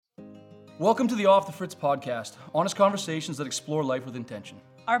Welcome to the Off the Fritz podcast, honest conversations that explore life with intention.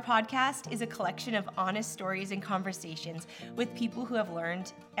 Our podcast is a collection of honest stories and conversations with people who have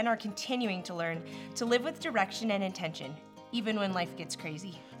learned and are continuing to learn to live with direction and intention, even when life gets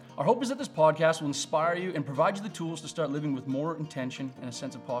crazy. Our hope is that this podcast will inspire you and provide you the tools to start living with more intention and a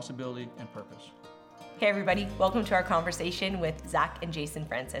sense of possibility and purpose. Hey everybody, welcome to our conversation with Zach and Jason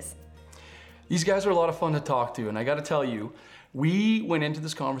Francis. These guys are a lot of fun to talk to, and I got to tell you, we went into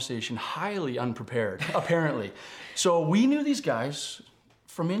this conversation highly unprepared, apparently. So we knew these guys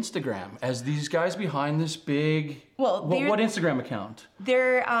from Instagram as these guys behind this big, what Instagram account?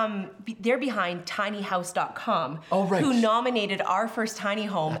 They're behind tinyhouse.com, oh, right. Who nominated our first tiny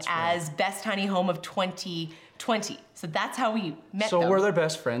home as Best Tiny Home of 2020. So that's how we met them. So we're their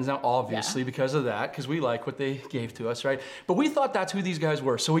best friends now, obviously, because of that, because we like what they gave to us, right? But we thought that's who these guys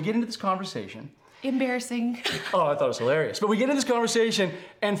were. So we get into this conversation. Embarrassing. Oh, I thought it was hilarious. But we get into this conversation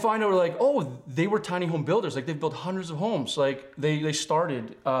and find out, like, oh, they were tiny home builders. Like, they've built hundreds of homes. Like, they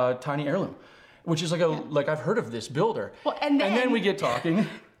started Tiny Heirloom, which is like I've heard of this builder. Well, and then we get talking.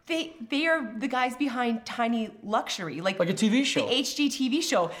 They are the guys behind Tiny Luxury, like a TV show, the HGTV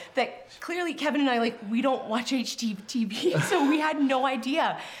show that clearly Kevin and I we don't watch HGTV, so we had no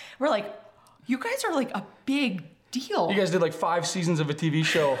idea. We're like, you guys are like a big deal. You guys did like 5 seasons of a TV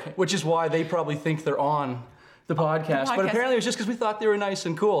show, which is why they probably think they're on the podcast. But apparently it was just because we thought they were nice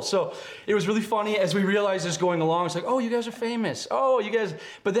and cool. So it was really funny as we realized this going along. It's like, oh, you guys are famous. Oh, you guys.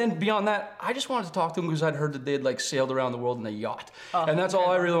 But then beyond that, I just wanted to talk to them because I'd heard that they had sailed around the world in a yacht. And that's all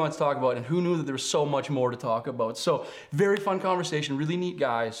I really wanted to talk about. And who knew that there was so much more to talk about. So very fun conversation, really neat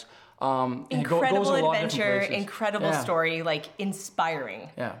guys. Incredible adventure, incredible story,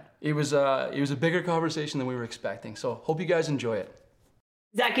 inspiring. Yeah, it was a bigger conversation than we were expecting. So hope you guys enjoy it.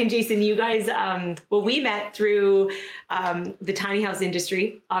 Zach and Jason, you guys, we met through the tiny house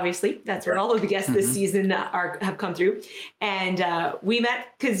industry. Obviously, that's where all of the guests this season have come through, and we met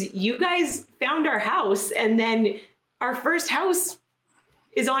because you guys found our house, and then our first house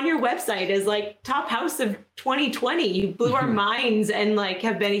is on your website as top house of 2020. You blew our minds and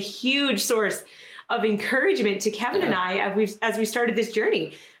have been a huge source of encouragement to Kevin and I as we started this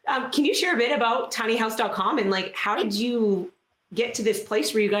journey. Can you share a bit about tinyhouse.com and how did you get to this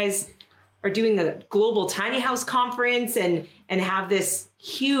place where you guys are doing the global tiny house conference and have this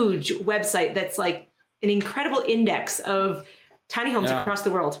huge website that's an incredible index of tiny homes across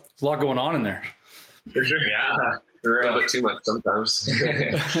the world? There's a lot going on in there. For sure, yeah. We're a bit too much sometimes.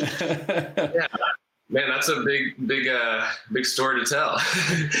 Yeah, man, that's a big story to tell.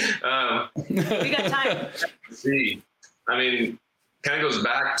 We got time. Let's see, I mean, kind of goes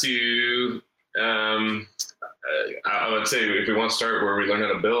back to, I would say if we want to start where we learn how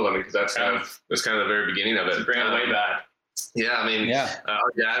to build, because that's kind of the very beginning of it. It's a way back. Yeah,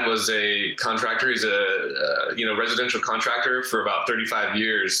 our dad was a contractor. He's a residential contractor for about 35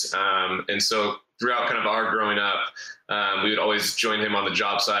 years, and so throughout kind of our growing up, we would always join him on the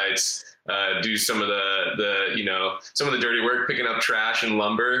job sites, do some of the dirty work, picking up trash and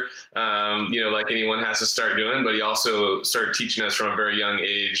lumber, like anyone has to start doing. But he also started teaching us from a very young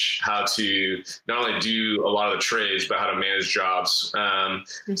age how to not only do a lot of the trades, but how to manage jobs.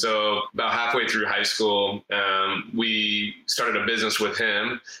 So about halfway through high school, we started a business with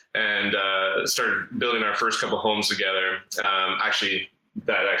him and started building our first couple homes together.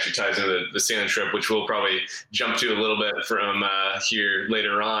 That actually ties into the sailing trip, which we'll probably jump to a little bit from here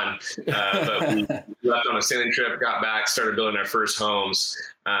later on. But we left on a sailing trip, got back, started building our first homes.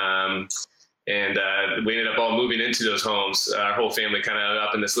 And we ended up all moving into those homes, our whole family kind of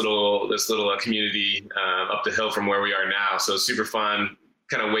up in this little community up the hill from where we are now. So super fun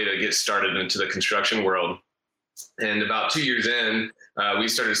kind of way to get started into the construction world. And about 2 years in, we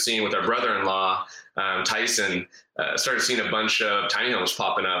started seeing with our brother-in-law, Tyson, started seeing a bunch of tiny homes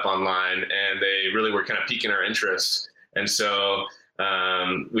popping up online, and they really were kind of piquing our interest. And so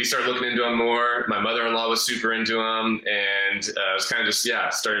we started looking into them more. My mother-in-law was super into them, and it was kind of just,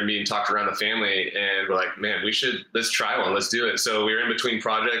 started being talked around the family, and we're like, man, let's try one, let's do it. So we were in between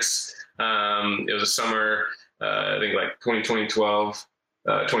projects. It was a summer, I think 2012,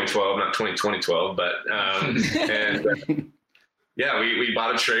 not 2012, but, and we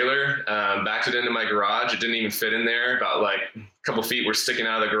bought a trailer, backed it into my garage. It didn't even fit in there. About a couple feet were sticking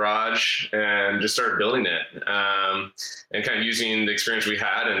out of the garage, and just started building it. And kind of using the experience we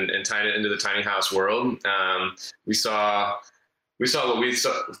had and tying it into the tiny house world. We saw what we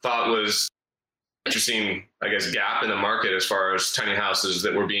thought was interesting, gap in the market as far as tiny houses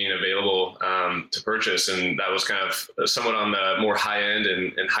that were being available to purchase. And that was kind of somewhat on the more high end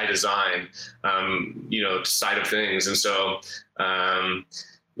and high design, side of things. And so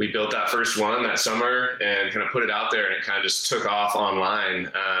we built that first one that summer and kind of put it out there, and it kind of just took off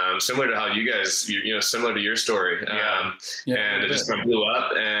online. Similar to how you guys, similar to your story. And it just kind of blew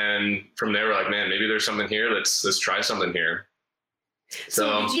up. And from there, we're like, man, maybe there's something here. Let's try something here.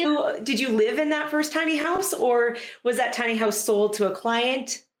 So did you live in that first tiny house, or was that tiny house sold to a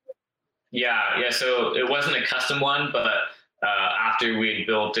client? Yeah. So it wasn't a custom one, but after we had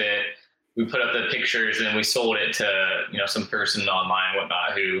built it, we put up the pictures and we sold it to, some person online,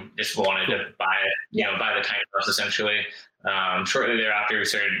 whatnot, who just wanted to buy it, buy the tiny house essentially. Shortly thereafter, we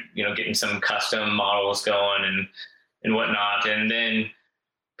started, getting some custom models going and whatnot. And then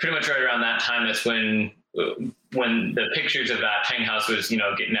pretty much right around that time, that's when the pictures of that tiny house was,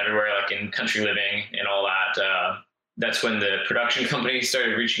 getting everywhere, like in Country Living and all that. That's when the production company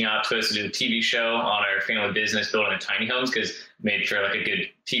started reaching out to us to do a TV show on our family business, building the tiny homes, because it made for like a good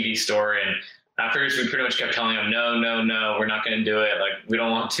TV story. And at first we pretty much kept telling them, no, we're not going to do it. Like, we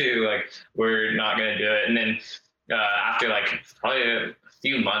don't want to, like, we're not going to do it. And then after like probably a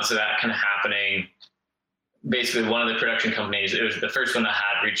few months of that kind of happening, basically one of the production companies, it was the first one that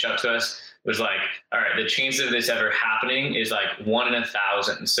had reached out to us, was like, all right, the chance of this ever happening is like 1 in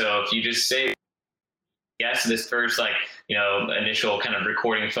 1,000. So if you just say yes to this first, initial kind of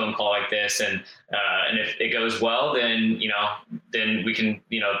recording phone call like this, and if it goes well, then we can,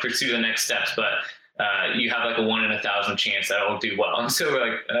 pursue the next steps. But you have like a 1 in 1,000 chance that it'll do well. And so we're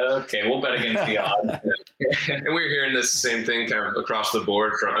like, okay, we'll bet against the odds. And we were hearing this same thing kind of across the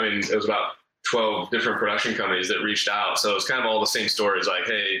board it was about 12 different production companies that reached out. So it's kind of all the same stories, like,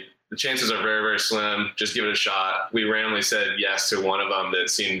 hey, the chances are very, very slim. Just give it a shot. We randomly said yes to one of them that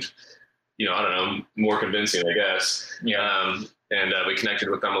seemed, I don't know, more convincing, I guess. Yeah. And we connected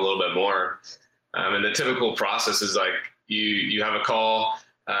with them a little bit more. And the typical process is like, you have a call.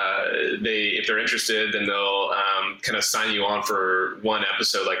 If they're interested, then they'll kind of sign you on for one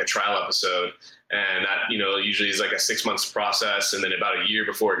episode, like a trial episode. And that, usually is like a 6 months process. And then about a year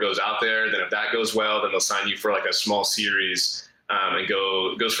before it goes out there, then if that goes well, then they'll sign you for like a small series and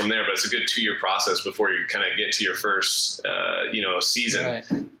goes from there. But it's a good 2-year process before you kind of get to your first, season. Right.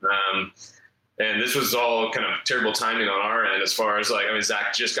 And this was all kind of terrible timing on our end, as far as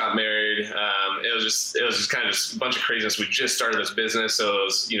Zach just got married. It was just kind of just a bunch of craziness. We just started this business. So it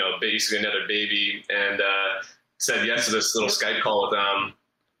was, basically another baby, and said yes to this little Skype call with them.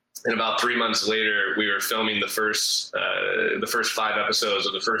 And about 3 months later, we were filming the first 5 episodes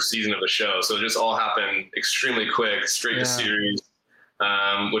of the first season of the show. So it just all happened extremely quick, straight to series,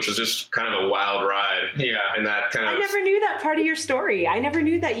 which was just kind of a wild ride. Yeah. And that kind of... I never knew that part of your story. I never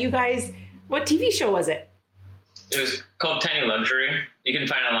knew that you guys... What TV show was it? It was called Tiny Luxury. You can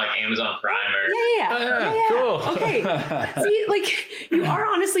find it on like Amazon Prime or... Yeah. Cool. Okay. See, like, you are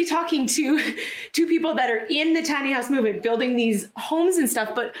honestly talking to people that are in the tiny house movement, building these homes and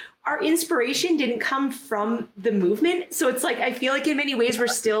stuff, but our inspiration didn't come from the movement. So it's like, I feel like in many ways we're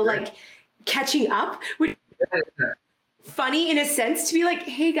still like catching up, which funny in a sense to be like,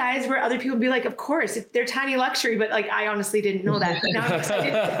 hey guys, where other people be like, of course, if they're tiny luxury, but like, I honestly didn't know that. Now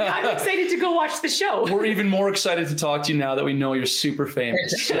I'm excited to go watch the show. We're even more excited to talk to you now that we know you're super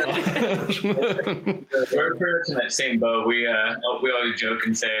famous. So. We're pretty much in that same boat. We always joke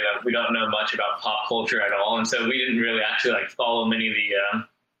and say that we don't know much about pop culture at all. And so we didn't really actually like follow many of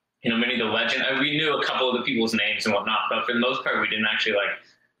the legend. We knew a couple of the people's names and whatnot, but for the most part, we didn't actually like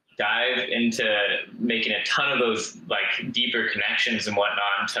dive into making a ton of those like deeper connections and whatnot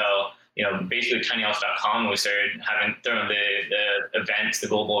until, basically tinyhouse.com, we started throwing the events, the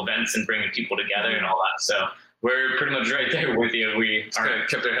global events, and bringing people together and all that. So we're pretty much right there with you. We kind of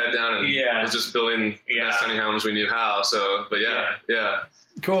kept our head down and was just building the best tiny homes we knew how. So, but yeah.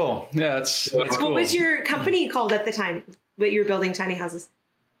 Cool. Yeah, that's cool. What was your company called at the time that you were building tiny houses?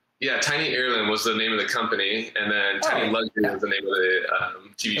 Yeah, Tiny Heirloom was the name of the company, and then Tiny Luxury was the name of the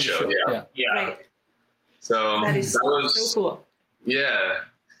TV show. Yeah. Right. So that was so cool. Yeah,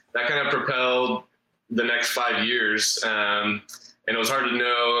 that kind of propelled the next 5 years, and it was hard to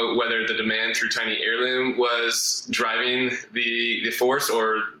know whether the demand through Tiny Heirloom was driving the force,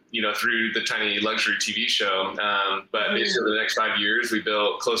 or through the Tiny Luxury TV show. But basically, the next 5 years, we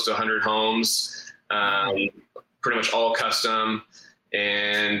built close to 100 homes, pretty much all custom.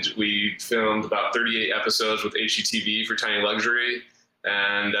 And we filmed about 38 episodes with HGTV for Tiny Luxury.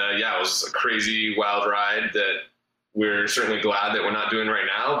 And it was a crazy, wild ride that we're certainly glad that we're not doing right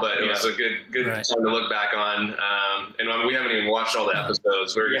now, but it was a good time to look back on. And we haven't even watched all the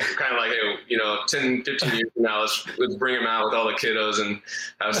episodes. We're kind of like, hey, 10, 15 years from now, let's bring them out with all the kiddos and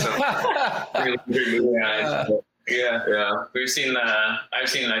have some great movie guys. Yeah. I've seen,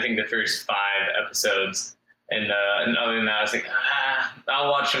 I think, the first 5 episodes. And other than that, I was like, I'll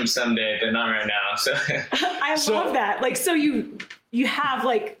watch them someday, but not right now. So I love that. Like, so you have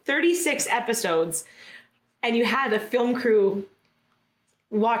like 36 episodes, and you had a film crew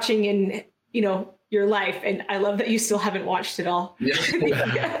watching in, you know, your life, and I love that you still haven't watched it all.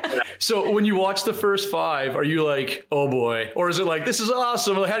 Yeah. So when you watch the first 5, are you like, oh boy, or is it like, this is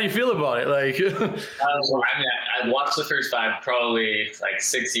awesome? Like, how do you feel about it? Like, I watched the first 5 probably like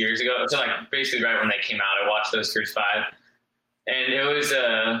 6 years ago. So like basically right when they came out, I watched those first 5, and it was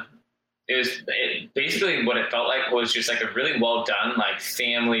basically what it felt like was just like a really well done like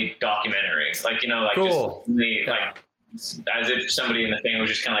family documentary. Like, you know, like cool. Just the, like as if somebody in the family was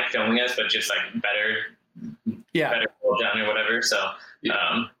just kind of like filming us, but just like better well done or whatever. So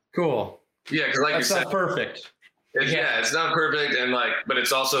cool. Yeah, because like that's you not said, perfect. It's not perfect, and like, but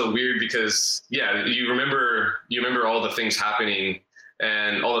it's also weird because you remember all the things happening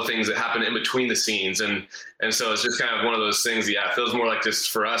and all the things that happen in between the scenes, and so it's just kind of one of those things. Yeah, it feels more like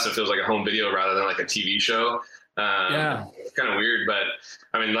just for us, it feels like a home video rather than like a TV show. It's kind of weird, but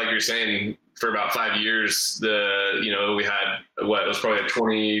I mean, like you're saying, for about 5 years, we had it was probably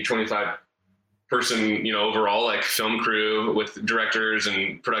a 25 person, you know, overall like film crew with directors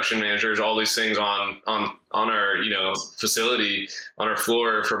and production managers, all these things on our, you know, facility on our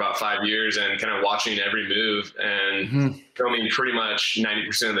floor for about 5 years, and kind of watching every move and filming pretty much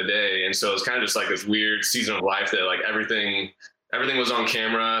 90% of the day. And so it's kind of just like this weird season of life that like everything was on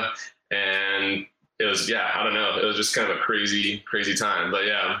camera, and it was, I don't know, it was just kind of a crazy time, but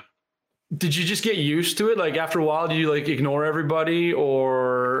yeah. Did you just get used to it? Like after a while, do you like ignore everybody,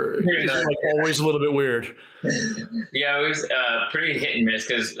 or is it like always a little bit weird? Yeah, it was pretty hit and miss,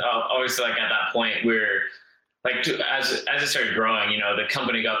 because obviously like at that point we were like, as it started growing, you know, the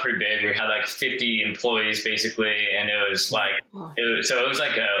company got pretty big. We had like 50 employees basically, and it was like it was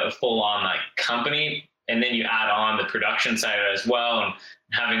like a full on like company, and then you add on the production side as well, and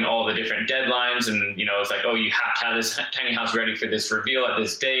having all the different deadlines, and you know, it's like, oh, you have to have this tiny house ready for this reveal at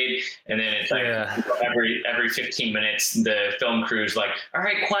this date, and then it's like every 15 minutes the film crew's like, all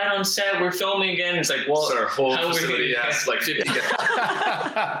right, quiet on set, we're filming again. It's like, well, so our whole facility has like 50 guys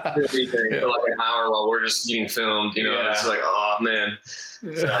for like an hour while we're just getting filmed, you know. It's like, oh man.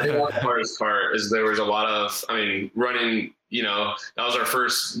 So I think one hardest part is there was a lot of, I mean, running, you know, that was our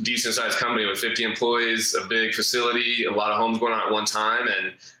first decent sized company with 50 employees, a big facility, a lot of homes going on at one time.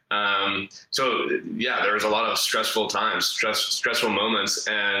 And so there was a lot of stressful times, stressful moments.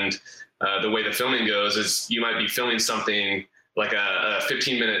 And the way the filming goes is you might be filming something like a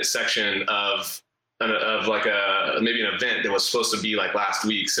 15-minute section of like maybe an event that was supposed to be like last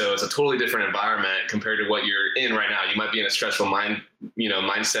week. So it's a totally different environment compared to what you're in right now. You might be in a stressful mindset,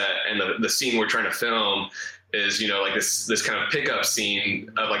 and the scene we're trying to film is, you know, like this kind of pickup scene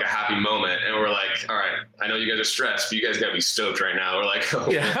of like a happy moment. And we're like, all right, I know you guys are stressed, but you guys gotta be stoked right now. We're like, oh.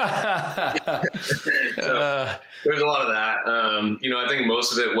 So there's a lot of that. You know, I think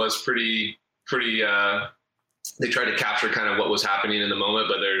most of it was pretty, they tried to capture kind of what was happening in the moment,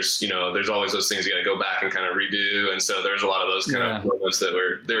 but there's always those things you got to go back and kind of redo. And so there's a lot of those kind of moments that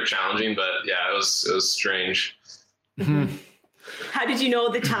were challenging, but it was strange. Mm-hmm. How did you know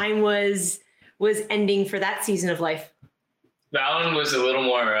the time was ending for that season of life? That one was a little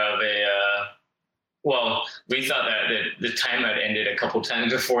more of a, we thought that the time had ended a couple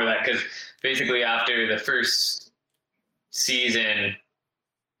times before that, because basically after the first season,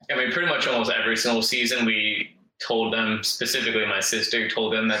 I mean, pretty much almost every single season, we told them, specifically my sister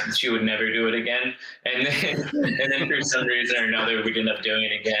told them that she would never do it again. And then for some reason or another, we ended up doing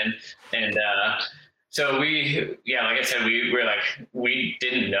it again. And so we, like I said, we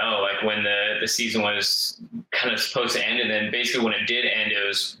didn't know like when the season was kind of supposed to end. And then basically when it did end, it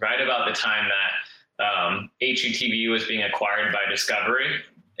was right about the time that HGTV was being acquired by Discovery.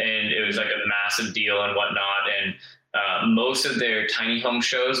 And it was like a massive deal and whatnot. And most of their tiny home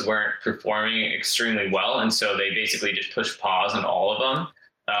shows weren't performing extremely well, and so they basically just pushed pause on all of them.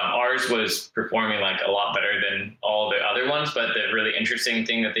 Ours was performing like a lot better than all the other ones, but the really interesting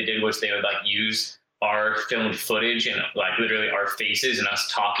thing that they did was they would like use our filmed footage and like literally our faces and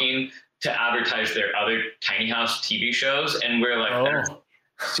us talking to advertise their other tiny house TV shows, and we're like, they're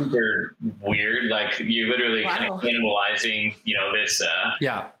super weird. Like you're literally kind of cannibalizing, you know, this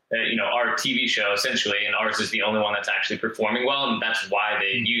our TV show essentially, and ours is the only one that's actually performing well, and that's why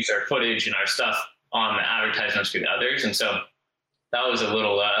they use our footage and our stuff on the advertisements for the others. And so that was a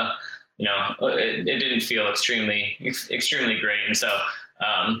little it didn't feel extremely great. And so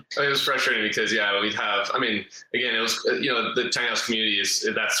it was frustrating because we'd have, I mean, again, it was, the tiny house community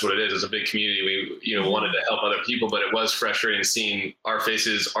that's what it is. It's a big community. We wanted to help other people, but it was frustrating seeing our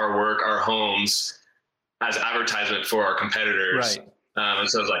faces, our work, our homes as advertisement for our competitors. Right. And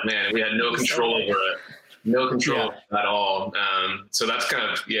so I was like, man, we had no control over it, no control at all. So that's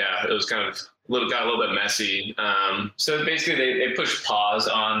kind of, it was kind of got a little bit messy. So basically they pushed pause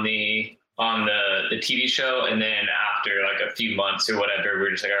on the TV show, and then after like a few months or whatever, we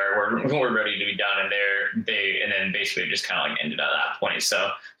were just like, all right, we're ready to be done. And then basically just kind of like ended at that point.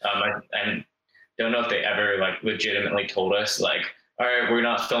 So I don't know if they ever like legitimately told us like, all right, we're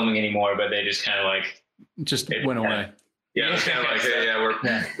not filming anymore, but they just kind of like just went away. Yeah, it was kind of like,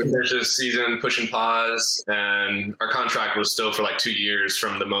 we finished this season, pushing pause, and our contract was still for like 2 years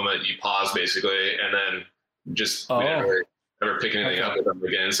from the moment you pause, basically, and then just we didn't ever pick anything up with them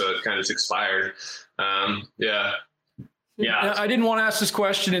again, so it kind of just expired. Yeah. I didn't want to ask this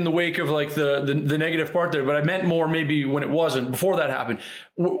question in the wake of like the negative part there, but I meant more maybe when it wasn't, before that happened.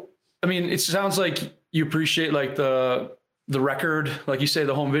 I mean, it sounds like you appreciate like the record, like you say,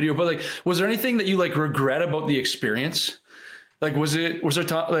 the home video, but like, was there anything that you like regret about the experience? Like, was there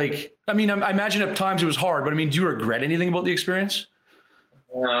like, I mean, I imagine at times it was hard, but I mean, do you regret anything about the experience?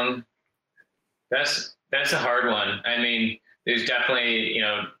 That's a hard one. I mean, there's definitely,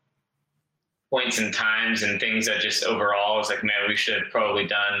 points and times and things that just overall was like, man, we should have probably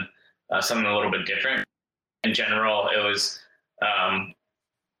done something a little bit different. In general, it was kind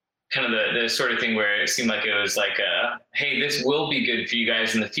of the sort of thing where it seemed like it was like, hey, this will be good for you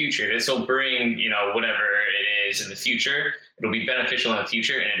guys in the future. This will bring, whatever it is in the future. It'll be beneficial in the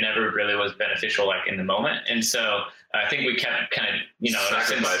future. And it never really was beneficial like in the moment. And so I think we kept kind of,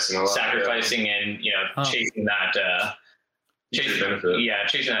 sacrificing and, chasing that,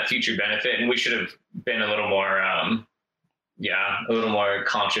 chasing that future benefit. And we should have been a little more,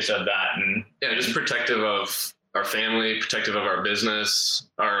 conscious of that. And just protective of our family, protective of our business,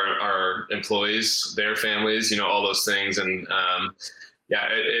 our employees, their families, all those things. And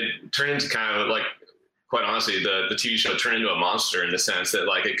it turned into kind of like, quite honestly, the TV show turned into a monster in the sense that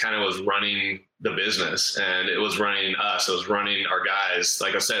like it kind of was running the business, and it was running us, it was running our guys.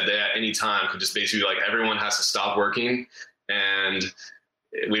 Like I said, they at any time could just basically like, everyone has to stop working, and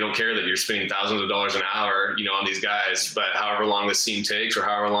we don't care that you're spending thousands of dollars an hour, on these guys, but however long the scene takes or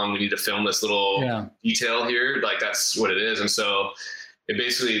however long we need to film this little detail here, like that's what it is. And so it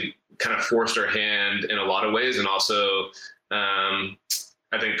basically kind of forced our hand in a lot of ways. And also,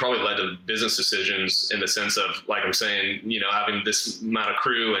 I think probably led to business decisions in the sense of, like I'm saying, having this amount of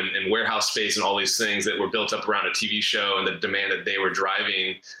crew and warehouse space and all these things that were built up around a TV show and the demand that they were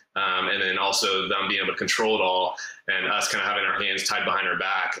driving. And then also them being able to control it all, and us kind of having our hands tied behind our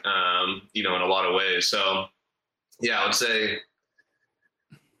back, in a lot of ways. So I would say,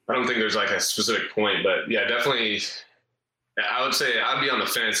 I don't think there's like a specific point, but definitely I would say I'd be on the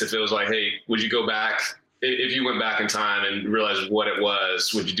fence if it was like, hey, would you go back? If you went back in time and realized what it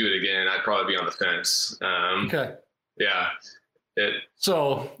was, would you do it again? I'd probably be on the fence. Okay. Yeah.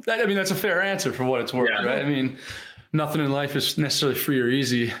 So that's a fair answer for what it's worth, right? I mean, nothing in life is necessarily free or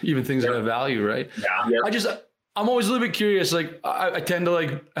easy, even things that have value, right? Yeah. I'm always a little bit curious. Like I tend to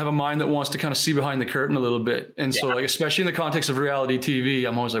like have a mind that wants to kind of see behind the curtain a little bit. And so like, especially in the context of reality TV,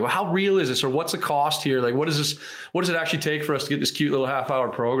 I'm always like, well, how real is this? Or what's the cost here? Like, what does it actually take for us to get this cute little half-hour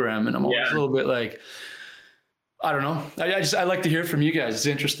program? And I'm always a little bit like, I don't know. I like to hear it from you guys. It's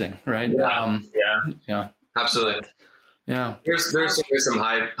interesting, right? Yeah. Absolutely. Yeah. There's some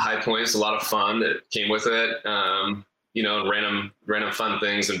high points, a lot of fun that came with it. Random fun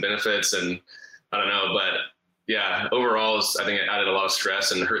things and benefits, and I don't know, but overall, I think it added a lot of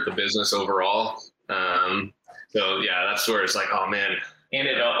stress and hurt the business overall. That's where it's like, oh man. And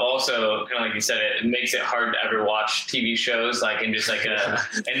it also, kind of like you said, it makes it hard to ever watch TV shows, like in just like in a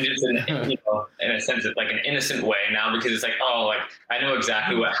sense of like an innocent way now, because it's like, oh, like I know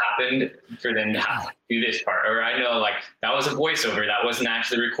exactly what happened for them to have to do this part, or I know like that was a voiceover that wasn't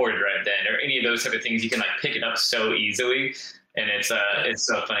actually recorded right then, or any of those type of things. You can like pick it up so easily, and it's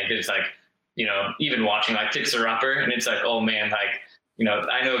so funny because it's like, even watching like Fixer Upper, and it's like, oh man, like.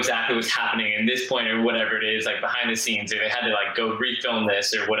 I know exactly what's happening in this point or whatever it is, like behind the scenes, or they had to like go refilm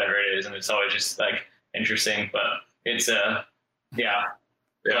this or whatever it is. And it's always just like interesting, but it's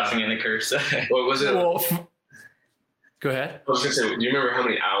blessing and the curse. What was it? Well, go ahead. I was gonna say, do you remember how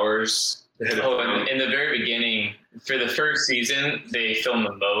many hours they had to film? In the very beginning, for the first season, they filmed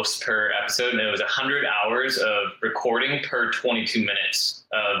the most per episode, and it was 100 hours of recording per 22 minutes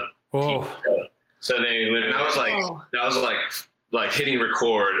of TV. So they literally, that was like hitting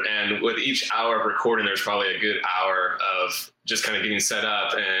record, and with each hour of recording, there's probably a good hour of just kind of getting set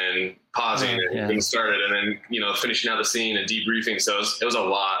up and pausing and getting started, and then finishing out the scene and debriefing. So it was a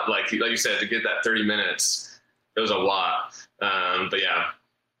lot. Like you said, to get that 30 minutes, it was a lot. But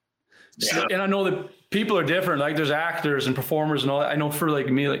and I know that people are different. Like there's actors and performers and all that. I know for like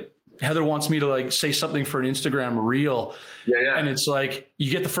me, like Heather wants me to like say something for an Instagram reel. Yeah. And it's like,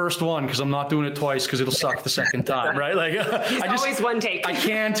 you get the first one because I'm not doing it twice because it'll suck the second time, right? Like always one take. I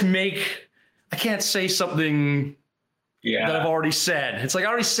can't say something that I've already said. It's like, I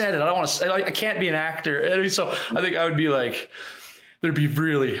already said it. I don't want to, I can't be an actor. So I think I would be like, there'd be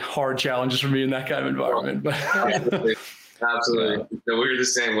really hard challenges for me in that kind of environment. But Absolutely. No, we're the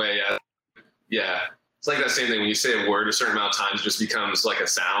same way. Yeah. It's like that same thing when you say a word a certain amount of times, it just becomes like a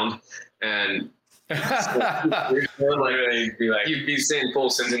sound. And you'd be saying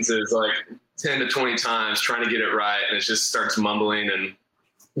full sentences like 10 to 20 times trying to get it right. And it just starts mumbling and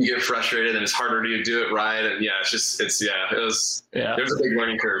you get frustrated and it's harder to do it right. And yeah, there's a big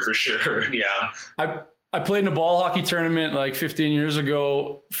learning curve for sure. Yeah. I played in a ball hockey tournament like 15 years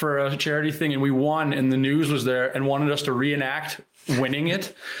ago for a charity thing and we won and the news was there and wanted us to reenact winning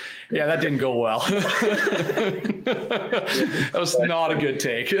it. Yeah, that didn't go well. That was not a good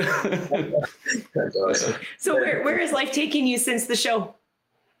take. So where is life taking you since the show?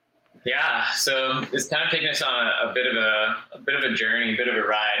 Yeah, so it's kind of taken us on a bit of a journey, a bit of a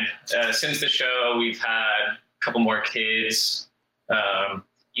ride. Since the show, we've had a couple more kids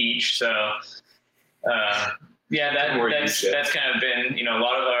each. So that's kind of been, a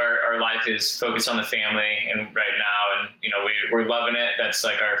lot of our life is focused on the family and right now, and we're loving it. That's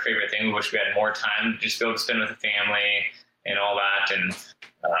like our favorite thing. We wish we had more time to just be able to spend with the family and all that. And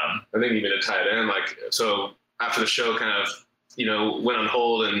I think even to tie it in, like, so after the show kind of, went on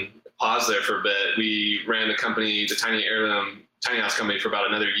hold and paused there for a bit, we ran the company, the Tiny House company, for about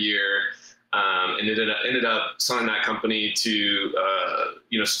another year. And ended up selling that company to a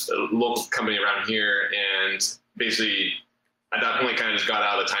local company around here, and basically at that point kind of just got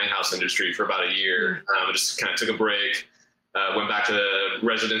out of the tiny house industry for about a year. Just kind of took a break, went back to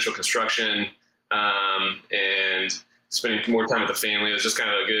residential construction, and spending more time with the family. It was just kind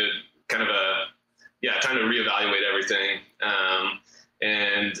of a good time to reevaluate everything.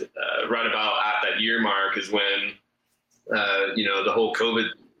 And right about at that year mark is when the whole COVID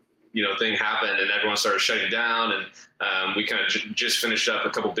thing happened and everyone started shutting down, and we kind of just finished up a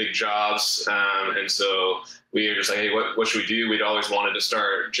couple big jobs. And so we were just like, hey, what should we do? We'd always wanted to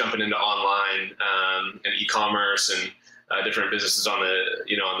start jumping into online and e-commerce and different businesses on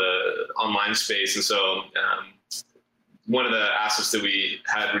the online space. And so one of the assets that we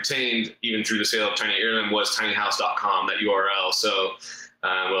had retained even through the sale of Tiny Heirloom was tinyhouse.com, that URL. So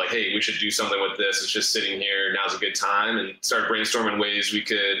we're like, hey, we should do something with this. It's just sitting here. Now's a good time. And started brainstorming ways we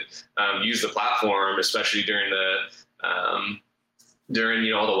could use the platform, especially during all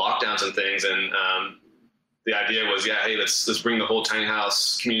the lockdowns and things. And the idea was, hey, let's bring the whole tiny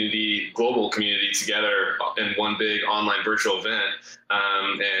house community, global community together in one big online virtual event.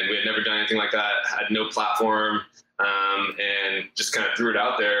 And we had never done anything like that, had no platform, and just kind of threw it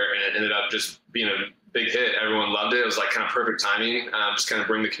out there, and it ended up just being a big hit. Everyone loved it. It was like kind of perfect timing, just kind of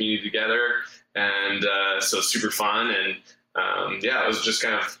bring the community together. And so it's super fun. And it was just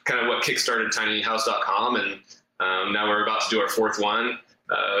kind of what kickstarted tinyhouse.com. And now we're about to do our fourth one.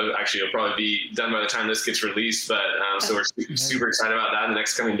 Actually, it'll probably be done by the time this gets released, but so we're super excited about that in the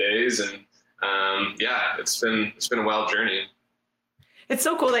next coming days. And it's been a wild journey. It's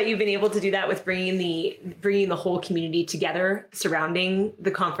so cool that you've been able to do that with bringing the whole community together surrounding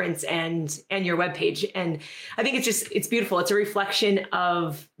the conference and your webpage. And I think it's beautiful. It's a reflection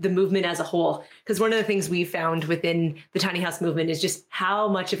of the movement as a whole. Because one of the things we found within the tiny house movement is just how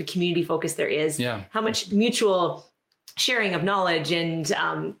much of a community focus there is, how much mutual sharing of knowledge, and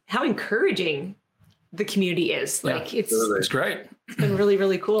how encouraging the community is. Like it's great. It's been really,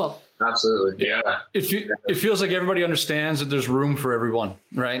 really cool. Absolutely. Yeah. It feels like everybody understands that there's room for everyone,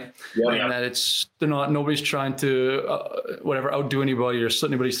 right? And that nobody's trying to outdo anybody or slit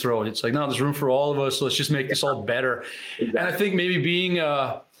anybody's throat. It's like, no, there's room for all of us. So let's just make this all better. Exactly. And I think maybe being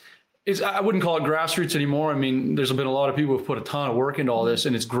I wouldn't call it grassroots anymore. I mean, there's been a lot of people who've put a ton of work into all this,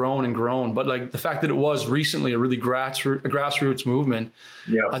 and it's grown and grown. But like the fact that it was recently a really grassroots movement,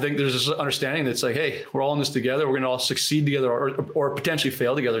 I think there's this understanding that's like, hey, we're all in this together. We're going to all succeed together, or potentially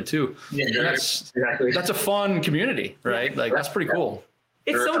fail together too. That's a fun community, right? Like that's pretty cool.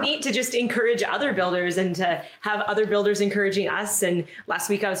 It's so neat to just encourage other builders and to have other builders encouraging us. And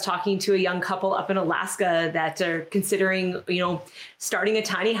last week I was talking to a young couple up in Alaska that are considering, starting a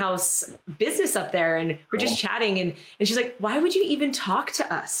tiny house business up there. And we're just chatting, and she's like, why would you even talk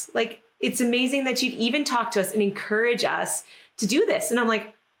to us? Like, it's amazing that you'd even talk to us and encourage us to do this. And I'm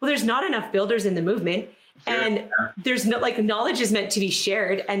like, well, there's not enough builders in the movement. And there's no, knowledge is meant to be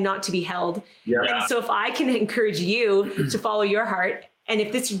shared and not to be held. And so if I can encourage you to follow your heart And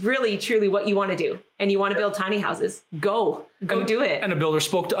if this is really truly what you want to do and you want to build tiny houses, go do it. And a builder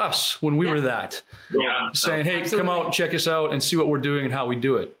spoke to us when we were that, saying, hey, come out, check us out and see what we're doing and how we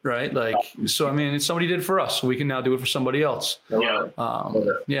do it. Right. Like, so, I mean, somebody did it for us, so we can now do it for somebody else.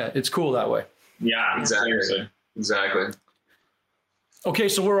 It's cool that way. Yeah, Exactly. Okay,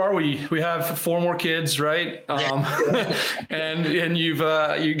 so where are we? We have 4 more kids, right? And you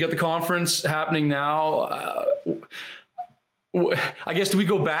got the conference happening now. I guess, do we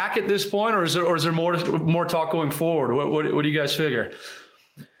go back at this point, or is there more talk going forward? What do you guys figure?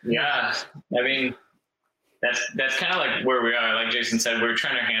 Yeah, I mean, that's kind of like where we are. Like Jason said, we're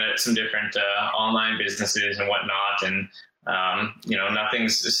trying to hand out some different online businesses and whatnot, and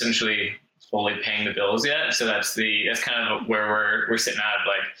nothing's essentially fully paying the bills yet. So that's kind of where we're sitting at.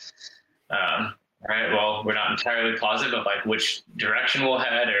 Like, all right, well, we're not entirely positive of like which direction we'll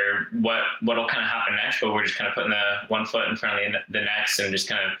head or what'll kind of happen next, but we're just kind of putting the one foot in front of the next and just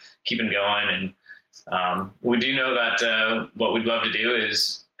kind of keeping going. And we do know that what we'd love to do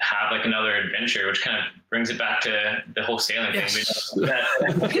is have like another adventure, which kind of brings it back to the whole sailing thing. We know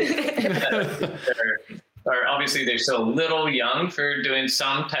that obviously they're still a little young for doing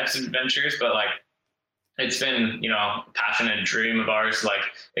some types of adventures, but like it's been, a passion and dream of ours, like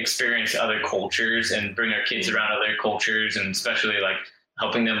experience other cultures and bring our kids around other cultures, and especially like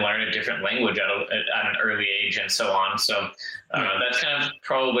helping them learn a different language at an early age and so on. So that's kind of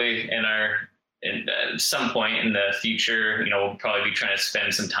probably at some point in the future, we'll probably be trying to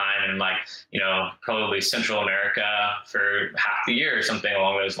spend some time in like, probably Central America for half the year or something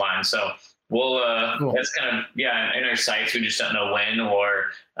along those lines. So we'll, that's kind of, in our sights. We just don't know when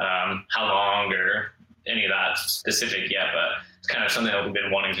or how long or any of that specific yet, but it's kind of something that we've been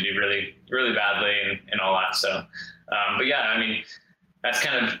wanting to do really, really badly and all that. So, but yeah, I mean, that's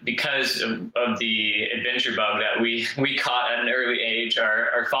kind of because of the adventure bug that we caught at an early age.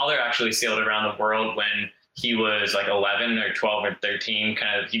 Our father actually sailed around the world when he was like 11 or 12 or 13.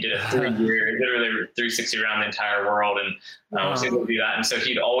 He did a 3-year, literally 360 around the entire world, and was able to do that. And so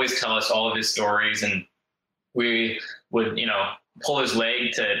he'd always tell us all of his stories, and we would, pull his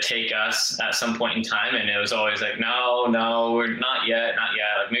leg to take us at some point in time. And it was always like, no, we're not yet.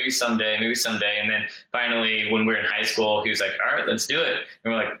 Like maybe someday. And then finally, when we were in high school, he was like, all right, let's do it.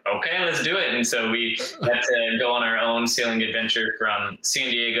 And we're like, okay, let's do it. And so we had to go on our own sailing adventure from San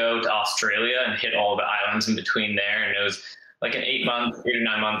Diego to Australia and hit all the islands in between there. And it was like an 8 or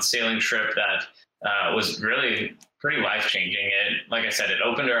 9 month sailing trip that was really pretty life-changing. It, like I said, it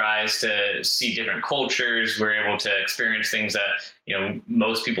opened our eyes to see different cultures. We're able to experience things that,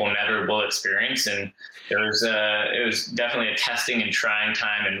 most people never will experience. And it was definitely a testing and trying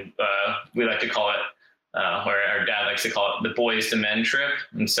time. And we like to call it, or our dad likes to call it, the boys to men trip.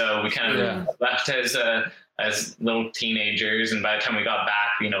 And so we kind of left as little teenagers. And by the time we got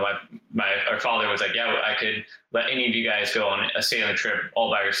back, our father was like, yeah, I could let any of you guys go on a sailing trip all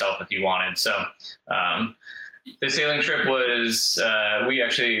by yourself if you wanted. So, the sailing trip was, we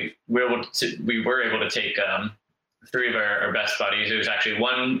were able to take 3 of our best buddies. It was actually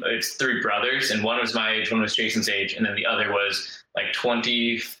it's 3 brothers, and one was my age, one was Jason's age, and then the other was like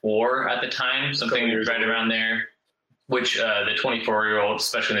 24 at the time, something right around there, which the 24-year-old,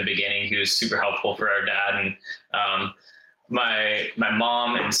 especially in the beginning, he was super helpful for our dad. And my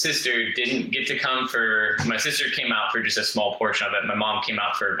mom and sister didn't get to come my sister came out for just a small portion of it. My mom came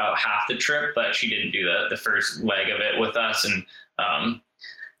out for about half the trip, but she didn't do the first leg of it with us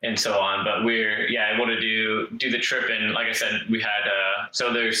and so on. But we're able to do the trip. And like I said, we had,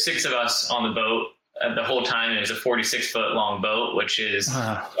 so there's 6 of us on the boat the whole time. It was a 46-foot long boat, which is,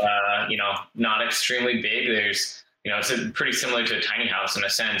 not extremely big. There's, it's pretty similar to a tiny house in a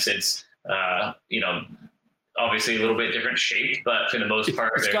sense. It's, obviously a little bit different shape, but for the most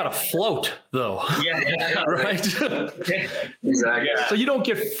part, it's got a float though. Yeah. Right. Exactly. Yeah. So you don't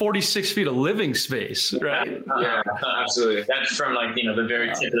get 46 feet of living space, right? Yeah, absolutely. That's from like, the very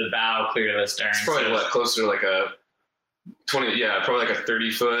tip of the bow clear to the stern. It's probably closer to like a 20, probably like a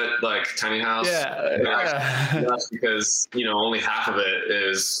 30-foot like tiny house. That's because only half of it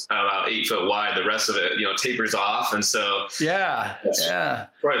is about 8 foot wide. The rest of it, tapers off, and so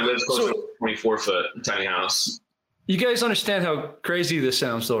probably lives close to a 24-foot tiny house. You guys understand how crazy this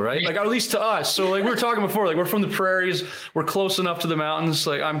sounds, though, right? Like, at least to us. So, like we were talking before, like we're from the prairies. We're close enough to the mountains.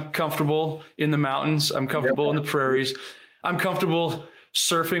 Like, I'm comfortable in the mountains. I'm comfortable in the prairies. I'm comfortable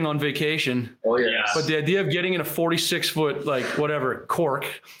surfing on vacation. Oh yeah. But the idea of getting in a 46-foot, like whatever, cork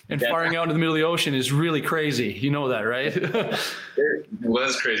and firing out into the middle of the ocean is really crazy. You know that, right? It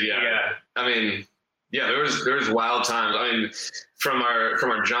was crazy. Yeah. I mean, Yeah, there was wild times. I mean, from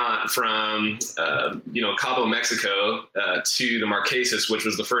our jaunt from Cabo, Mexico, to the Marquesas, which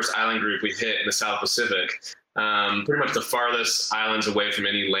was the first island group we hit in the South Pacific, pretty much the farthest islands away from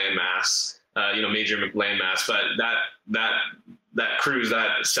any landmass, major landmass. But that cruise,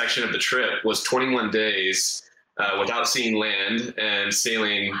 that section of the trip, was 21 days without seeing land and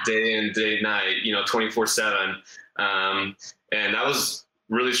sailing day in, day night, 24/7, and that was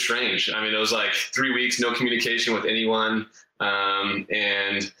really strange. I mean, it was like 3 weeks, no communication with anyone.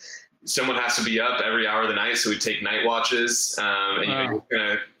 And someone has to be up every hour of the night. So we take night watches, and you're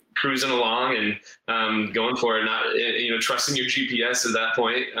kind of cruising along and going for it, not, trusting your GPS at that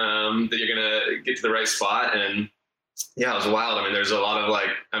point, that you're going to get to the right spot. And yeah, it was wild. I mean, there's a lot of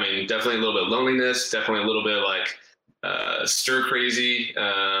definitely a little bit of loneliness, definitely a little bit of stir crazy,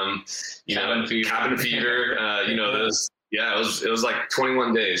 cabin fever, it was like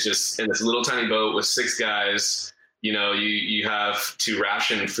 21 days just in this little tiny boat with 6 guys. You have to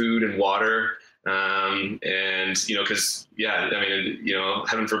ration food and water. Cause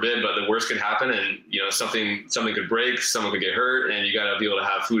heaven forbid, but the worst could happen, and, something could break, someone could get hurt, and you got to be able to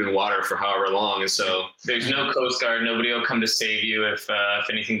have food and water for however long. And so there's no Coast Guard, nobody will come to save you if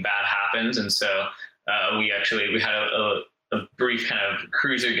anything bad happens. And so, we had a brief kind of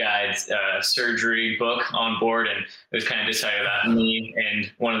cruiser guides surgery book on board, and it was kind of decided that me and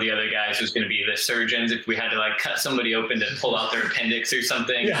one of the other guys was going to be the surgeons if we had to cut somebody open to pull out their appendix or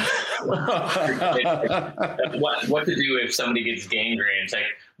something. Yeah. what to do if somebody gets gangrene? It's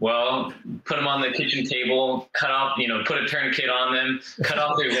well, put them on the kitchen table, cut off, put a tourniquet on them, cut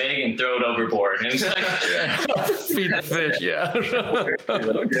off their leg and throw it overboard. And it's feed the fish. Yeah.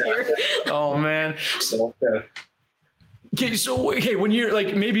 Oh man. Okay, when you're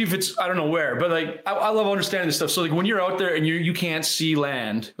maybe if it's, I don't know where, but I love understanding this stuff. So when you're out there and you can't see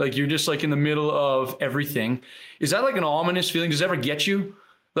land, you're just in the middle of everything, is that an ominous feeling? Does it ever get you?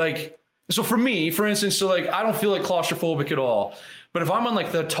 So for me, for instance, I don't feel claustrophobic at all. But if I'm on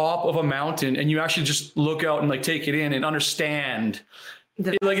the top of a mountain and you actually just look out and take it in and understand,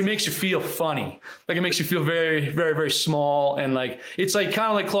 it makes you feel funny. It makes you feel very, very, very small. And it's kind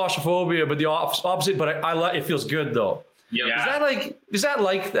of like claustrophobia, but the opposite, but it feels good though. Yeah. Is that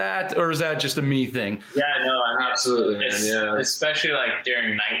like that, or is that just a me thing? Yeah, no, absolutely, man. Yeah. Especially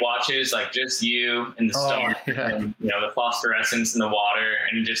during night watches, just you and the stars, and the phosphorescence in the water,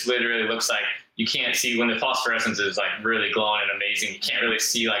 and it just literally looks like you can't see when the phosphorescence is really glowing and amazing. You can't really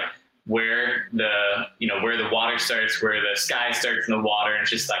see where the water starts, where the sky starts in the water, and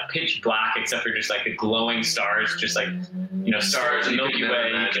it's just pitch black except for just the glowing stars, just stars and Milky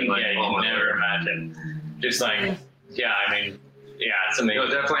Way. You can never imagine. Just it's amazing.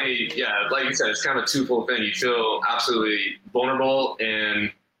 Definitely. Yeah. Like you said, it's kind of a twofold thing. You feel absolutely vulnerable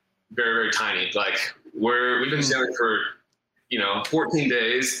and very, very tiny. We've been sailing for, 14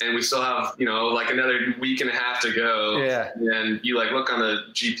 days, and we still have, another week and a half to go. Yeah. And you look on the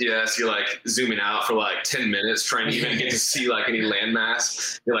GPS, you're zooming out for 10 minutes, trying to even get to see any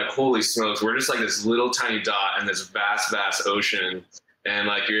landmass. You're holy smokes, we're just this little tiny dot in this vast, vast ocean. And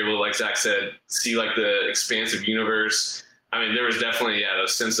you're able to, like Zach said, see the expansive universe. I mean, there was definitely a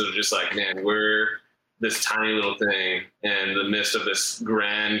sense of just man, we're this tiny little thing in the midst of this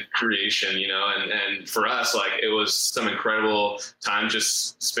grand creation, and for us, it was some incredible time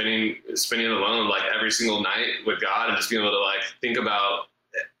just spending alone, every single night with God, and just being able to think about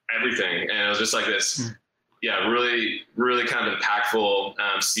everything. And it was just this, really, really kind of impactful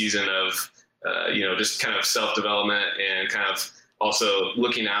season of, just kind of self-development and kind of also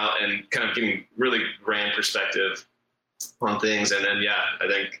looking out and kind of getting really grand perspective on things. And then, I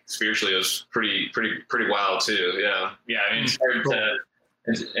think spiritually it was pretty wild too. Yeah. Yeah. I mean, it's hard to,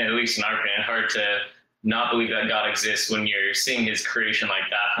 at least in our opinion, hard to not believe that God exists when you're seeing his creation like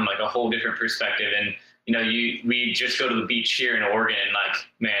that from a whole different perspective. And, we just go to the beach here in Oregon,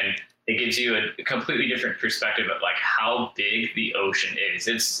 man, it gives you a completely different perspective of how big the ocean is.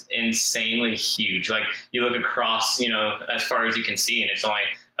 It's insanely huge. You look across, as far as you can see, and it's only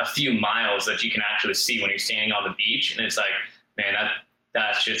a few miles that you can actually see when you're standing on the beach. And it's man,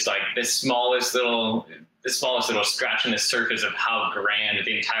 that's just the smallest little scratch on the surface of how grand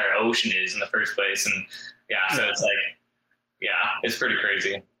the entire ocean is in the first place. And so it's it's pretty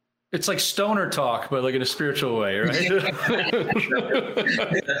crazy. It's like stoner talk, but in a spiritual way, right?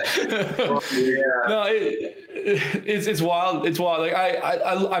 No, it's wild. It's wild.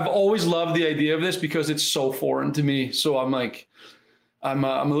 I've always loved the idea of this because it's so foreign to me. So I'm I'm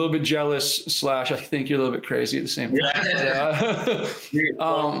a little bit jealous / I think you're a little bit crazy at the same time.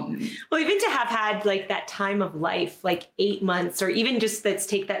 Well, even to have had that time of life, 8 months, or even just let's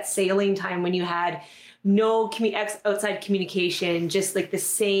take that sailing time when you had no outside communication, just like the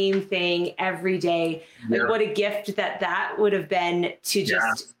same thing every day. Like what a gift that would have been to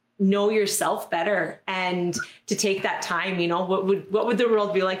just know yourself better and to take that time. You know, what would the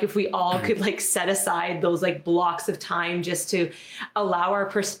world be like if we all could like set aside those like blocks of time just to allow our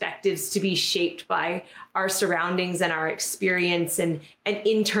perspectives to be shaped by our surroundings and our experience, and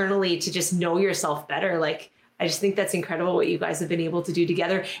internally to just know yourself better. Like, I just think that's incredible what you guys have been able to do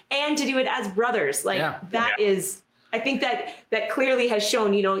together, and to do it as brothers. Like is, I think that clearly has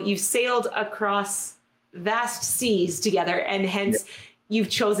shown, you know, you've sailed across vast seas together, and hence you've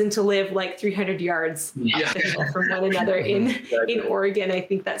chosen to live like 300 yards from one another in Oregon. I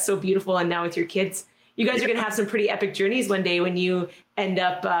think that's so beautiful. And now with your kids, you guys are going to have some pretty epic journeys one day when you end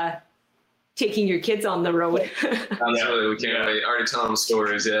up taking your kids on the road. Absolutely. We can't wait. Already telling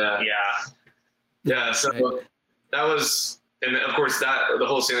stories. Yeah. So that was, and of course the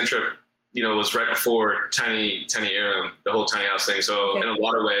whole sailing trip, you know, was right before Tiny Arum, the whole tiny house thing. So in a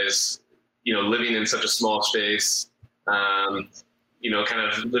lot of ways, you know, living in such a small space, you know, kind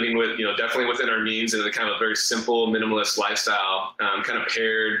of living with, you know, definitely within our means and a kind of very simple, minimalist lifestyle, kind of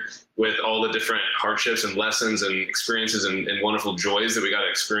paired with all the different hardships and lessons and experiences and wonderful joys that we got to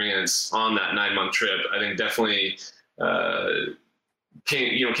experience on that 9-month trip. I think definitely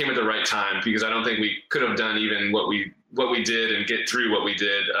came at the right time, because I don't think we could have done even what we did and get through what we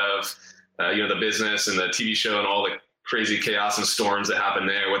did of, you know, the business and the TV show and all the crazy chaos and storms that happened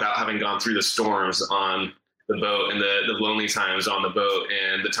there without having gone through the storms on the boat and the lonely times on the boat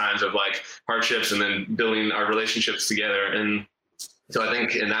and the times of like hardships and then building our relationships together. And so I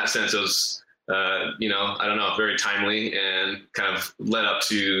think in that sense, it was, you know, I don't know, very timely and kind of led up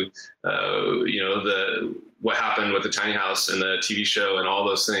to, you know, what happened with the tiny house and the TV show and all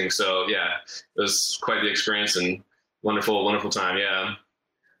those things. So yeah, it was quite the experience and wonderful time. Yeah.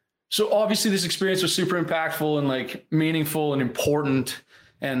 So obviously this experience was super impactful and like meaningful and important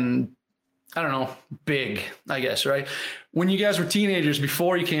and, I don't know, big, I guess, right? When you guys were teenagers,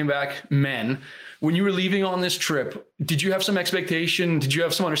 before you came back men, when you were leaving on this trip, did you have some expectation? Did you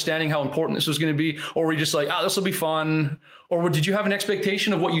have some understanding how important this was going to be? Or were you just like, this will be fun? Or did you have an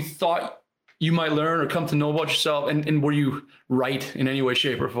expectation of what you thought you might learn or come to know about yourself? And were you right in any way,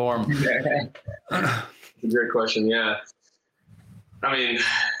 shape, or form? Great question. Yeah. I mean,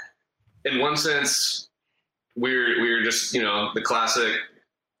 in one sense, we're just, you know, the classic,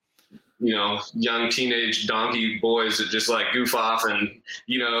 you know, young teenage donkey boys that just like goof off and,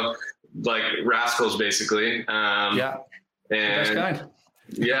 you know, like rascals basically. And best kind.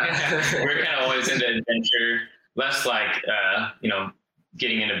 We're kind of always into adventure, less like, you know,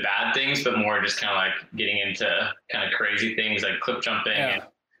 getting into bad things, but more just kind of like getting into kind of crazy things like cliff jumping and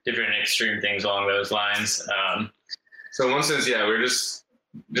different extreme things along those lines. So in one sense, we're just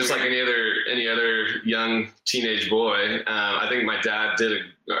like any other young teenage boy. I think our dad did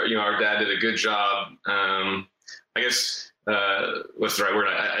a good job. I guess, what's the right word?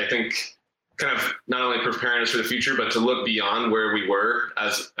 I think kind of not only preparing us for the future, but to look beyond where we were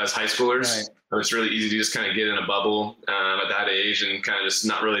as high schoolers. Right. It's really easy to just kind of get in a bubble at that age and kind of just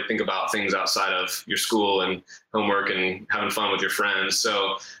not really think about things outside of your school and homework and having fun with your friends.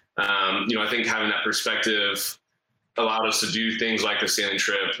 So, you know, I think having that perspective allowed us to do things like the sailing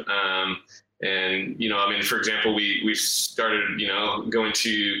trip. And, you know, I mean, for example, we started, you know, going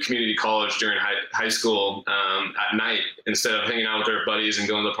to community college during high school at night. Instead of hanging out with our buddies and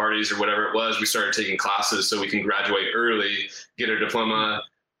going to parties or whatever it was, we started taking classes so we can graduate early, get our diploma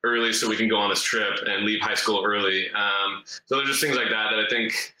early so we can go on this trip and leave high school early. So there's just things like that I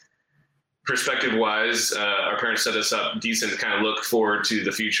think perspective wise, our parents set us up decent to kind of look forward to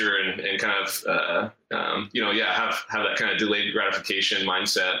the future and kind of, you know, have that kind of delayed gratification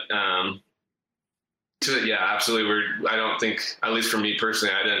mindset. So absolutely. I don't think, at least for me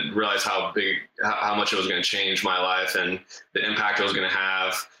personally, I didn't realize how much it was going to change my life and the impact it was going to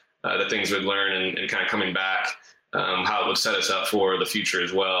have, the things we'd learn and kind of coming back, how it would set us up for the future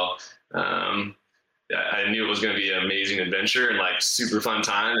as well. I knew it was going to be an amazing adventure and like super fun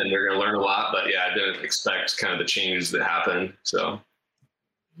time and we're going to learn a lot, but I didn't expect kind of the changes that happened. So.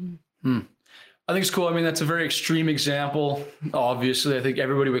 I think it's cool. I mean, that's a very extreme example. Obviously, I think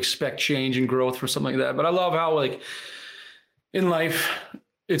everybody would expect change and growth from something like that. But I love how, like, in life,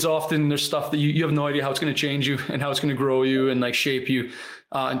 it's often there's stuff that you have no idea how it's going to change you and how it's going to grow you and like shape you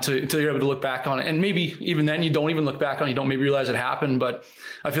until you're able to look back on it. And maybe even then you don't even look back on it. You don't maybe realize it happened. But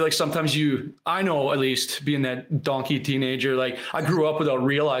I feel like sometimes I know at least being that donkey teenager, like I grew up without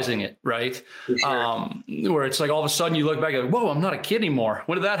realizing it, right? Sure. Where it's like all of a sudden you look back and whoa, I'm not a kid anymore.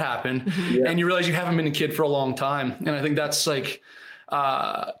 When did that happen? And you realize you haven't been a kid for a long time. And I think that's like,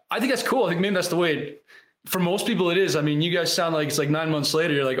 I think that's cool. I think maybe that's the way for most people it is. I mean, you guys sound like it's like 9 months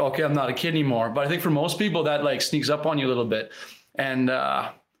later, you're like, okay, I'm not a kid anymore. But I think for most people that like sneaks up on you a little bit. And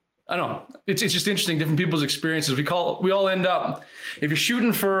I don't know, it's just interesting, different people's experiences. We all end up, if you're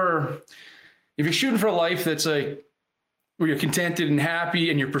shooting for a life that's like, where you're contented and happy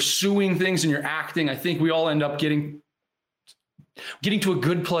and you're pursuing things and you're acting, I think we all end up getting to a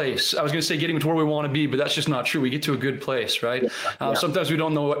good place. I was going to say getting to where we want to be, but that's just not true. We get to a good place, right? Sometimes we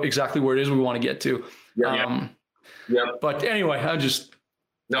don't know exactly where it is we want to get to. But anyway, I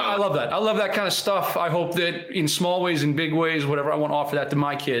love that. I love that kind of stuff. I hope that in small ways, in big ways, whatever, I want to offer that to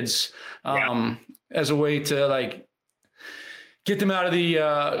my kids as a way to like get them out of the,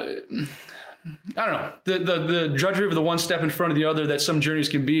 I don't know, the drudgery of the one step in front of the other that some journeys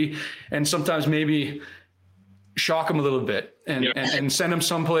can be, and sometimes maybe shock them a little bit and send them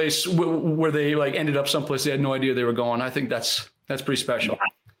someplace where they like ended up someplace they had no idea they were going. I think that's pretty special.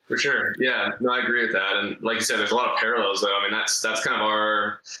 For sure. Yeah, no, I agree with that. And like you said, there's a lot of parallels though. I mean, that's kind of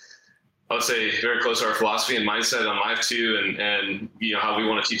I would say very close to our philosophy and mindset on life too. And you know, how we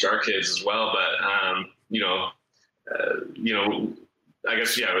want to teach our kids as well. But, I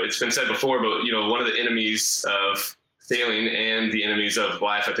guess, it's been said before, but, one of the enemies of sailing and the enemies of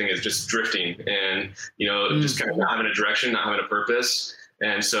life, I think, is just drifting and, just kind of not having a direction, not having a purpose.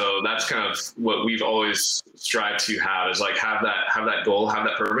 And so that's kind of what we've always strived to have, is like have that goal, have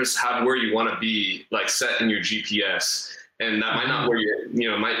that purpose, have where you want to be, like set in your GPS. And that might not where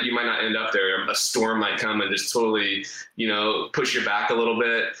you might not end up there. A storm might come and just totally, push you back a little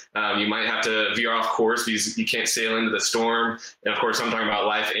bit. You might have to veer off course because you can't sail into the storm. And of course, I'm talking about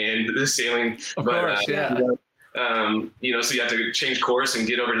life and the sailing. Of course, yeah. So you have to change course and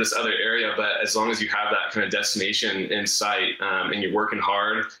get over to this other area. But as long as you have that kind of destination in sight, and you're working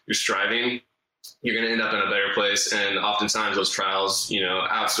hard, you're striving, you're going to end up in a better place. And oftentimes those trials,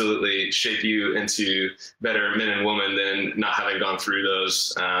 absolutely shape you into better men and women than not having gone through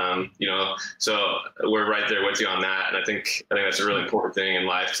those, so we're right there with you on that. And I think that's a really important thing in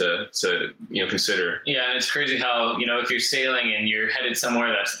life to consider. Yeah. And it's crazy how, if you're sailing and you're headed somewhere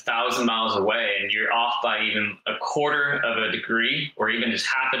that's 1,000 miles away and you're off by even a quarter of a degree or even just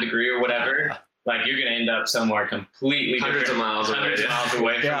half a degree or whatever, like you're going to end up somewhere completely hundreds of miles away from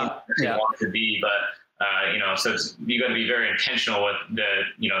where you want to be. But, so you got to be very intentional with that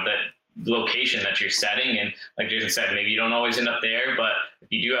location that you're setting. And like Jason said, maybe you don't always end up there, but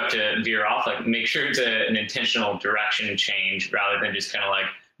if you do have to veer off, like make sure it's an intentional direction change rather than just kind of like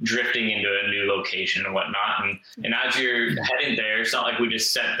drifting into a new location and whatnot. And as you're heading there, it's not like we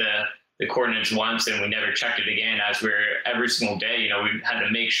just set the coordinates once and we never checked it again. As we're every single day, we had to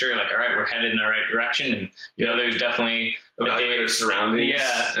make sure like, all right, we're headed in the right direction. And, there's definitely evaluate our surroundings.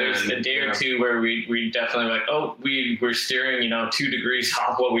 Yeah. There's a day or two where we definitely like, we're steering, 2 degrees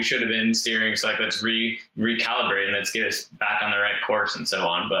off what we should have been steering. So like, let's recalibrate and let's get us back on the right course and so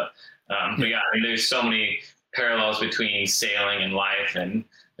on. But yeah, I mean, there's so many parallels between sailing and life and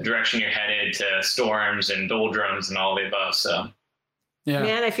the direction you're headed to storms and doldrums and all the above. So. Yeah.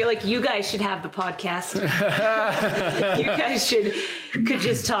 Man, I feel like you guys should have the podcast. You guys could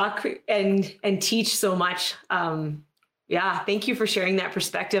just talk and teach so much. Thank you for sharing that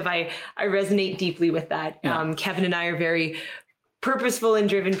perspective. I resonate deeply with that. Yeah. Kevin and I are very purposeful and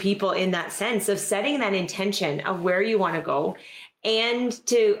driven people in that sense of setting that intention of where you want to go. And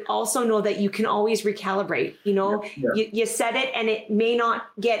to also know that you can always recalibrate, you set it and it may not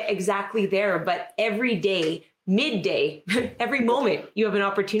get exactly there, but every day, midday, every moment, you have an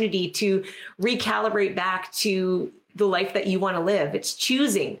opportunity to recalibrate back to the life that you want to live. It's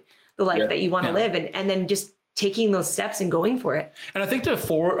choosing the life that you want to live and then just taking those steps and going for it. And I think to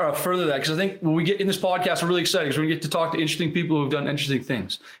further that, because I think when we get in this podcast, we're really excited because we get to talk to interesting people who've done interesting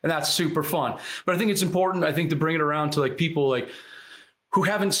things, and that's super fun. But I think it's important, to bring it around to like people like who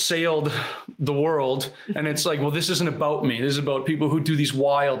haven't sailed the world. And it's like, well, this isn't about me. This is about people who do these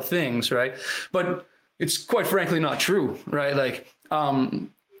wild things, right? But it's quite frankly not true, right? Like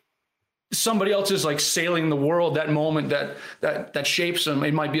somebody else is like sailing the world, that moment that shapes them.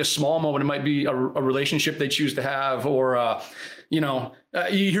 It might be a small moment. It might be a relationship they choose to have, or,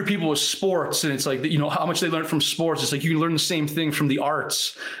 you hear people with sports and it's like, how much they learn from sports. It's like, you can learn the same thing from the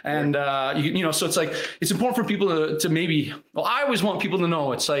arts. And, so it's like, it's important for people to maybe, I always want people to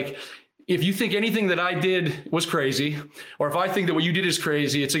know, it's like, if you think anything that I did was crazy, or if I think that what you did is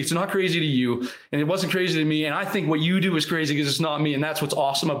crazy, it's like, it's not crazy to you and it wasn't crazy to me. And I think what you do is crazy because it's not me. And that's what's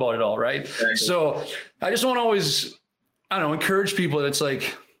awesome about it all. Right. Exactly. So I just want to always, encourage people that it's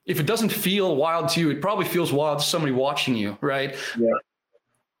like, if it doesn't feel wild to you, it probably feels wild to somebody watching you. Right. Yeah.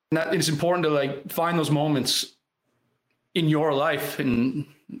 And it's important to like find those moments in your life. And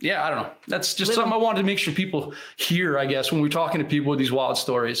yeah, I don't know. That's just something I wanted to make sure people hear, I guess, when we're talking to people with these wild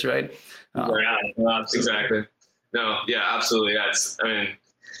stories, right? Exactly. No, yeah, absolutely.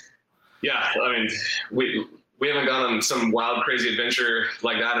 We haven't gone on some wild, crazy adventure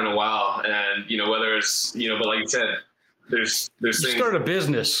like that in a while. And, whether it's, but like you said, there's things. Start a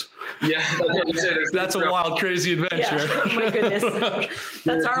business. Yeah. That's a wild, crazy adventure. Yeah. Oh my goodness.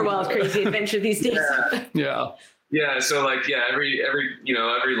 That's our wild, crazy adventure these days. Yeah. Yeah. So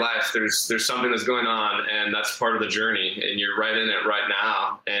every life there's something that's going on, and that's part of the journey, and you're right in it right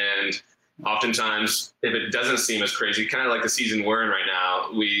now. And oftentimes, if it doesn't seem as crazy, kind of like the season we're in right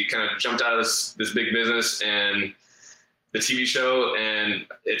now, we kind of jumped out of this big business and the TV show, and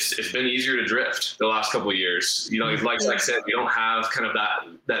it's been easier to drift the last couple of years. Like I said, we don't have kind of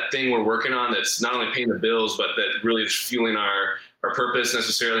that thing we're working on that's not only paying the bills, but that really is fueling our purpose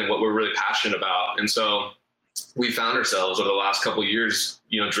necessarily and what we're really passionate about. And so we found ourselves over the last couple of years,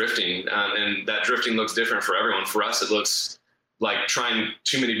 drifting, and that drifting looks different for everyone. For us, it looks like trying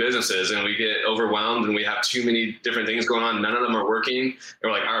too many businesses, and we get overwhelmed, and we have too many different things going on. None of them are working. And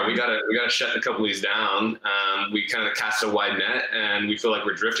we're like, all right, we gotta shut a couple of these down. We kind of cast a wide net, and we feel like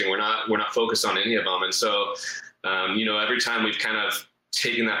we're drifting. We're not focused on any of them. And so, every time we've kind of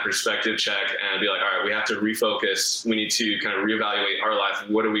taken that perspective check and be like, all right, we have to refocus. We need to kind of reevaluate our life.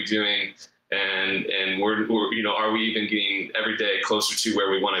 What are we doing? And we're are we even getting every day closer to where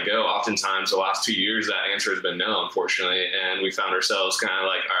we want to go? Oftentimes the last 2 years, that answer has been no, unfortunately. And we found ourselves kind of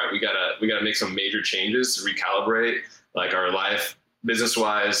like, all right, we gotta make some major changes to recalibrate like our life, business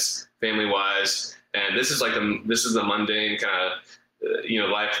wise, family wise. And this is the mundane kind of,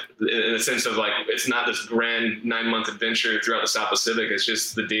 life in the sense of like, it's not this grand 9-month adventure throughout the South Pacific. It's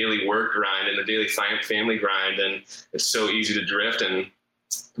just the daily work grind and the daily family grind. And it's so easy to drift and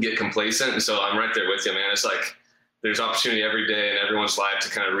get complacent. And so I'm right there with you, man. It's like there's opportunity every day in everyone's life to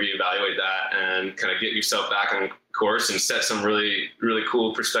kind of reevaluate that and kind of get yourself back on course and set some really, really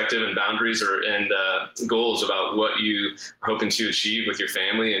cool perspective and boundaries and goals about what you are hoping to achieve with your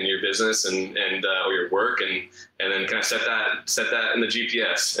family and your business and or your work, and then kind of set that in the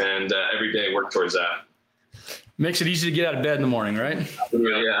GPS and every day work towards that. Makes it easy to get out of bed in the morning, right?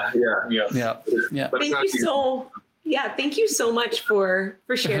 Yeah. Thank you so much for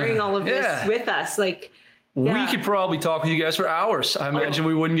sharing all of this with us. We could probably talk with you guys for hours. I imagine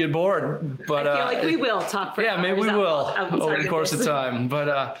we wouldn't get bored, but I feel like we will talk for hours. Maybe we will over the course of time.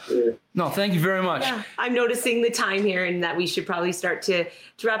 But no, thank you very much. Yeah, I'm noticing the time here, and that we should probably start to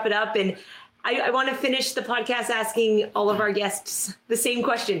wrap it up. And I want to finish the podcast asking all of our guests the same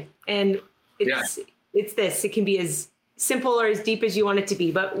question. And it's this. It can be as simple or as deep as you want it to be.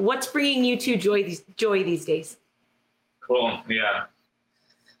 But what's bringing you to joy these days? Cool. Yeah.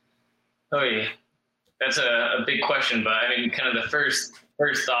 Oh, yeah. That's a big question, but I mean, kind of the first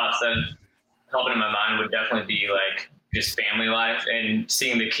thoughts that popping in my mind would definitely be like just family life and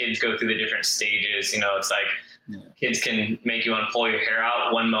seeing the kids go through the different stages. It's like kids can make you want to pull your hair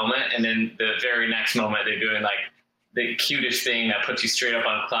out one moment, and then the very next moment they're doing like the cutest thing that puts you straight up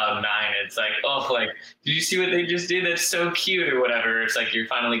on cloud 9. It's like, oh, like, did you see what they just did? That's so cute, or whatever. It's like you're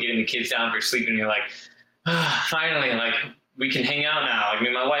finally getting the kids down for sleep, and you're like, finally, like, we can hang out now. I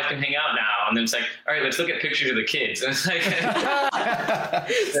mean, my wife can hang out now. And then it's like, all right, let's look at pictures of the kids. And it's like,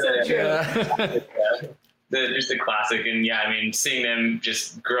 so true. Just the classic. And yeah, I mean, seeing them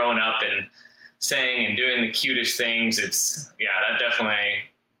just growing up and saying and doing the cutest things, that's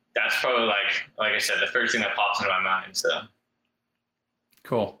probably like I said, the first thing that pops into my mind. So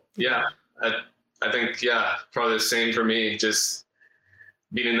cool. Yeah. I think, probably the same for me. Just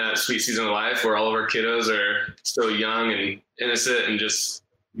being in that sweet season of life where all of our kiddos are so young and innocent and just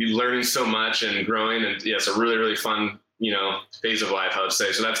learning so much and growing. And it's a really, really fun, phase of life, I would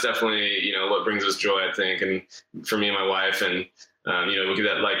say. So that's definitely, what brings us joy, I think. And for me and my wife, and, we could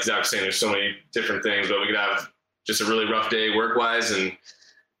have, like Zach was saying, there's so many different things, but we could have just a really rough day work-wise and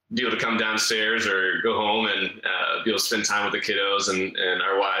be able to come downstairs or go home and be able to spend time with the kiddos and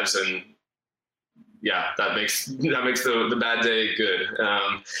our wives. And that makes the bad day good.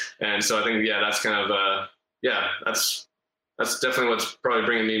 And so I think, that's kind of, that's definitely what's probably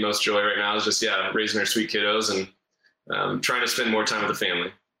bringing me most joy right now is just, raising our sweet kiddos and trying to spend more time with the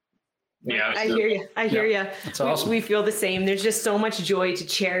family. Yeah, I hear you. That's awesome. We feel the same. There's just so much joy to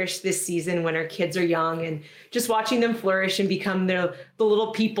cherish this season when our kids are young and just watching them flourish and become the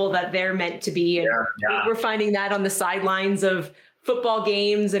little people that they're meant to be. And we're finding that on the sidelines of football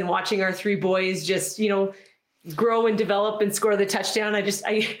games and watching our 3 boys just, grow and develop and score the touchdown.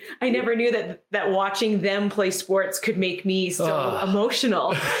 I never knew that watching them play sports could make me so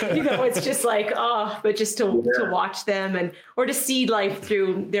emotional. It's just like, but just to watch them or to see life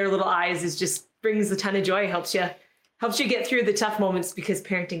through their little eyes just brings a ton of joy, helps you get through the tough moments, because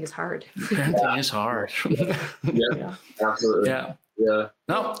parenting is hard. Parenting is hard. Yeah, absolutely. Yeah. Yeah.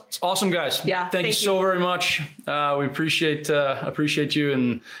 No, it's awesome, guys. Yeah. Thank you so very much. We appreciate you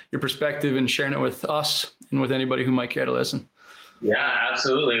and your perspective and sharing it with us and with anybody who might care to listen. Yeah,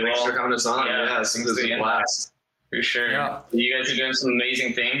 absolutely. Thanks for having us on. Yeah, this is a blast. For sure. Yeah. You guys are doing some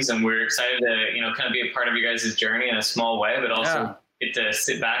amazing things, and we're excited to, kind of be a part of you guys' journey in a small way, but also get to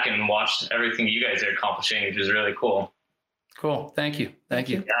sit back and watch everything you guys are accomplishing, which is really cool. Cool. Thank you.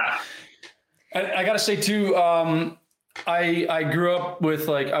 Yeah. I got to say too, I grew up with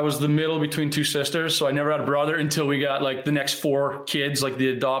I was the middle between two sisters, so I never had a brother until we got the next 4 kids, the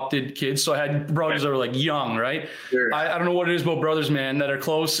adopted kids. So I had brothers that were young, right? Sure. I don't know what it is about brothers, man, that are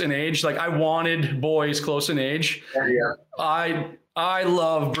close in age. I wanted boys close in age. Yeah. I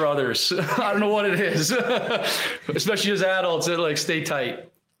love brothers. I don't know what it is, especially as adults that stay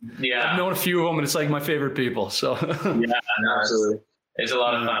tight. Yeah. I've known a few of them, and it's my favorite people. So yeah, absolutely. It's a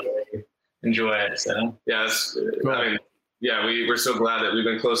lot of fun. Enjoy it. So yeah, we're so glad that we've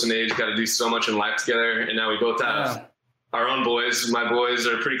been close in age, got to do so much in life together, and now we both have our own boys. My boys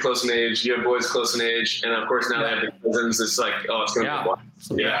are pretty close in age. You have boys close in age, and of course now they have the cousins. It's it's gonna be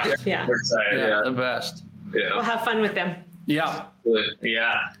fun. Yeah. We're excited. the best. Yeah. We'll have fun with them. Yeah.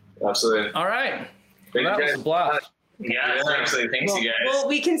 Yeah. Absolutely. All right. Thank That you was guys. a blast. Yeah, thanks you guys. Well,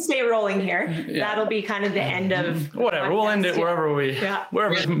 we can stay rolling here. Yeah. That'll be kind of the end of Whatever. We'll end it wherever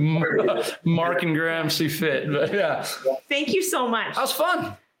Mark and Graham see fit. But yeah. Thank you so much. That was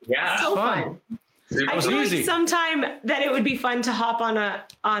fun. Yeah. So fun. I was feel easy. sometime that it would be fun to hop on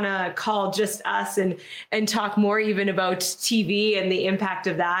a call, just us, and talk more even about TV and the impact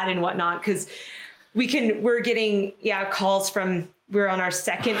of that and whatnot, because we're getting calls from. We're on our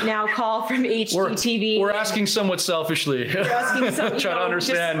second now call from HGTV. We're asking somewhat selfishly. We're asking trying to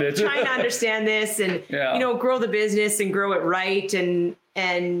understand it. Trying to understand this and grow the business and grow it right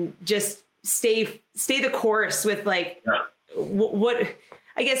and just stay the course with what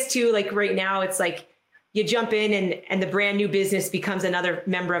I guess too, right now it's you jump in and the brand new business becomes another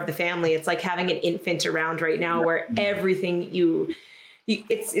member of the family. It's like having an infant around right now where everything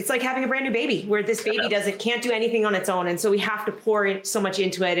it's like having a brand new baby, where this baby can't do anything on its own. And so we have to pour in so much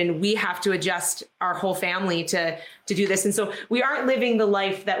into it, and we have to adjust our whole family to do this. And so we aren't living the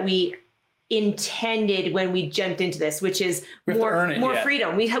life that we intended when we jumped into this, which is more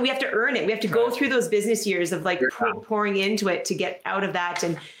freedom. We have to earn it. We have to go through those business years of pouring into it to get out of that.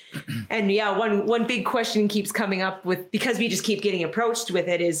 And one big question keeps coming up because we just keep getting approached with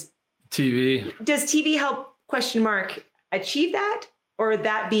it is TV. Does TV help ? Achieve that? Or would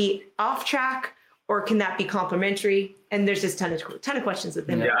that be off track, or can that be complementary? And there's just ton of questions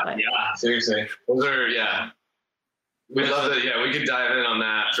within it. Yeah, seriously. Those are, we'd love to, we could dive in on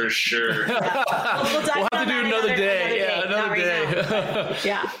that for sure. We'll have to do another day. Another day.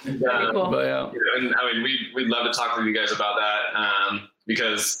 Very cool. But, and I mean, we'd love to talk to you guys about that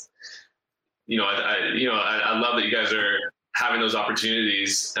because, I love that you guys are having those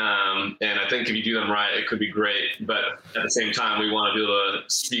opportunities. And I think if you do them right, it could be great. But at the same time, we want to be able to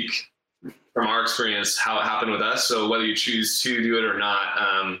speak from our experience, how it happened with us. So whether you choose to do it or not,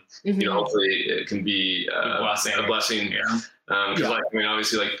 hopefully it can be a blessing. Because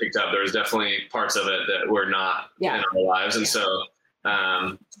obviously picked up, there's definitely parts of it that were not in our lives. And so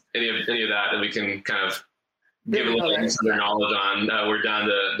any of that we can kind of give a little insider knowledge on, we're down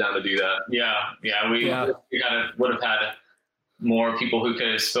to do that. We would have had more people who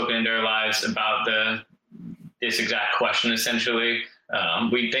could have spoken into our lives about this exact question, essentially.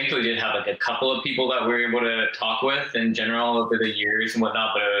 We thankfully did have a couple of people that we were able to talk with in general over the years and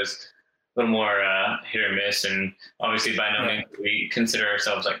whatnot, but it was a little more hit or miss. And obviously by no means we consider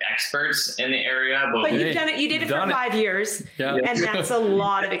ourselves experts in the area. But you've done it. You did it for 5 years, and that's a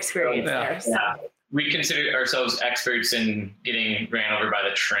lot of experience there. So. Yeah. We consider ourselves experts in getting ran over by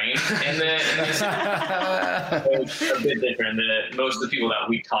the train, and it's a bit different. Most of the people that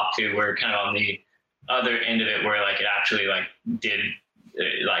we talked to were kind of on the other end of it, where it actually did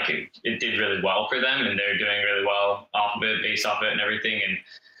it did really well for them, and they're doing really well off of it, based off it, and everything. And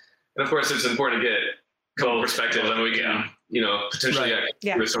of course, it's important to get couple perspectives, and we can potentially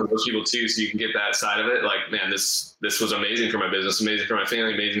with some of those people too, so you can get that side of it. Man, this was amazing for my business, amazing for my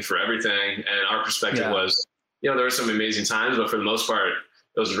family, amazing for everything. And our perspective was, there were some amazing times, but for the most part,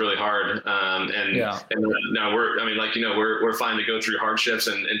 was really hard. And now we're fine to go through hardships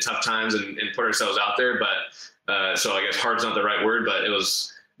and tough times and put ourselves out there. But so I guess hard's not the right word, but it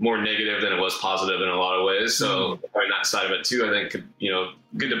was more negative than it was positive in a lot of ways. So on that side of it too, I think,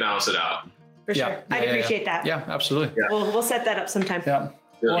 good to balance it out. For sure. I'd appreciate that. Yeah, absolutely. Yeah. We'll set that up sometime. Yeah.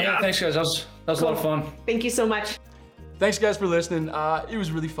 Well, thanks guys. That was a lot of fun. Thank you so much. Thanks guys for listening. It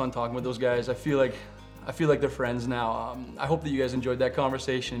was really fun talking with those guys. I feel like they're friends now. I hope that you guys enjoyed that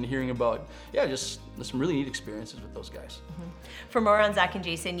conversation and hearing about, just some really neat experiences with those guys. For more on Zach and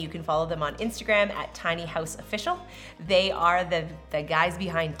Jason, you can follow them on Instagram at Tiny House Official. They are the guys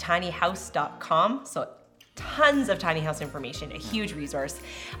behind tinyhouse.com. So tons of tiny house information, a huge resource.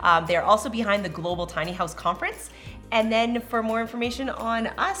 They're also behind the Global Tiny House Conference. And then for more information on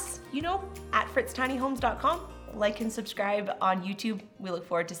us, at fritztinyhomes.com. Like and subscribe on YouTube. We look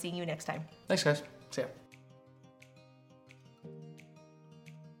forward to seeing you next time. Thanks guys. See ya.